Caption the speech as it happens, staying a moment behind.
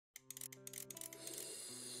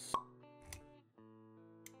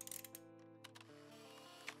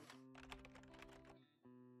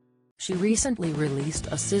She recently released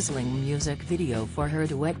a sizzling music video for her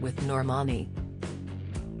duet with Normani.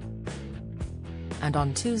 And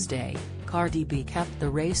on Tuesday, Cardi B kept the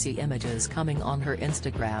racy images coming on her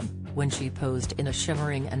Instagram, when she posed in a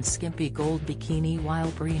shimmering and skimpy gold bikini while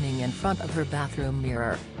preening in front of her bathroom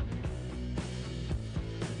mirror.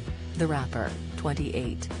 The rapper,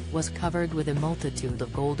 28, was covered with a multitude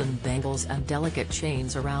of golden bangles and delicate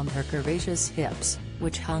chains around her curvaceous hips,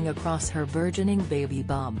 which hung across her burgeoning baby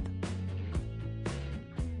bump.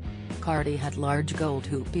 Cardi had large gold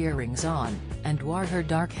hoop earrings on, and wore her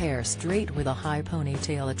dark hair straight with a high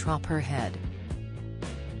ponytail atop her head.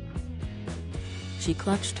 She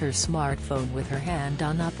clutched her smartphone with her hand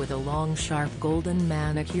done up with a long sharp golden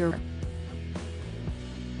manicure.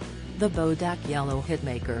 The Bodak Yellow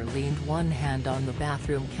hitmaker leaned one hand on the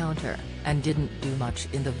bathroom counter, and didn't do much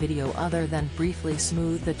in the video other than briefly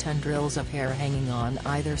smooth the tendrils of hair hanging on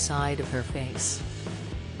either side of her face.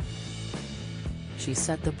 She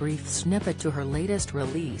set the brief snippet to her latest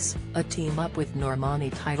release, a team-up with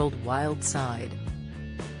Normani titled Wild Side.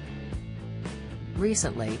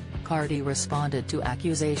 Recently, Cardi responded to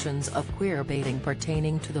accusations of queerbaiting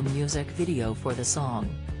pertaining to the music video for the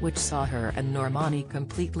song, which saw her and Normani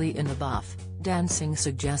completely in the buff, dancing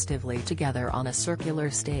suggestively together on a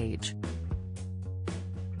circular stage.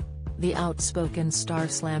 The outspoken star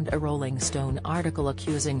slammed a Rolling Stone article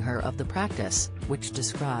accusing her of the practice, which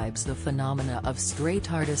describes the phenomena of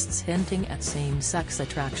straight artists hinting at same-sex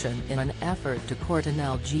attraction in an effort to court an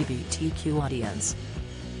LGBTQ audience.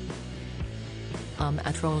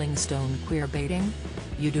 At Rolling Stone queerbaiting?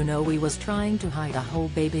 You do know we was trying to hide a whole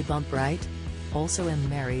baby bump, right? Also am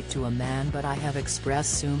married to a man, but I have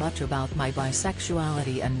expressed so much about my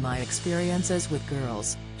bisexuality and my experiences with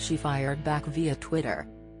girls, she fired back via Twitter.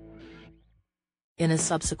 In a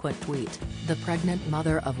subsequent tweet, the pregnant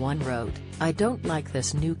mother of one wrote, "I don't like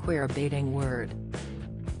this new queerbaiting word.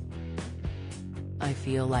 I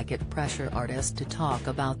feel like it pressure artists to talk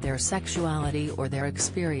about their sexuality or their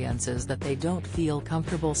experiences that they don't feel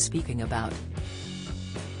comfortable speaking about.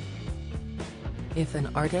 If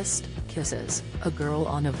an artist kisses a girl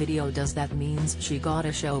on a video, does that means she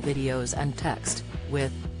gotta show videos and text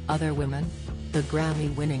with other women?" the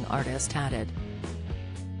Grammy-winning artist added.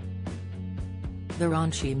 The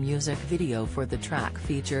raunchy music video for the track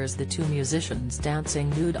features the two musicians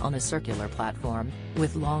dancing nude on a circular platform,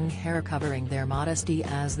 with long hair covering their modesty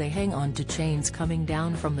as they hang on to chains coming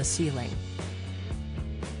down from the ceiling.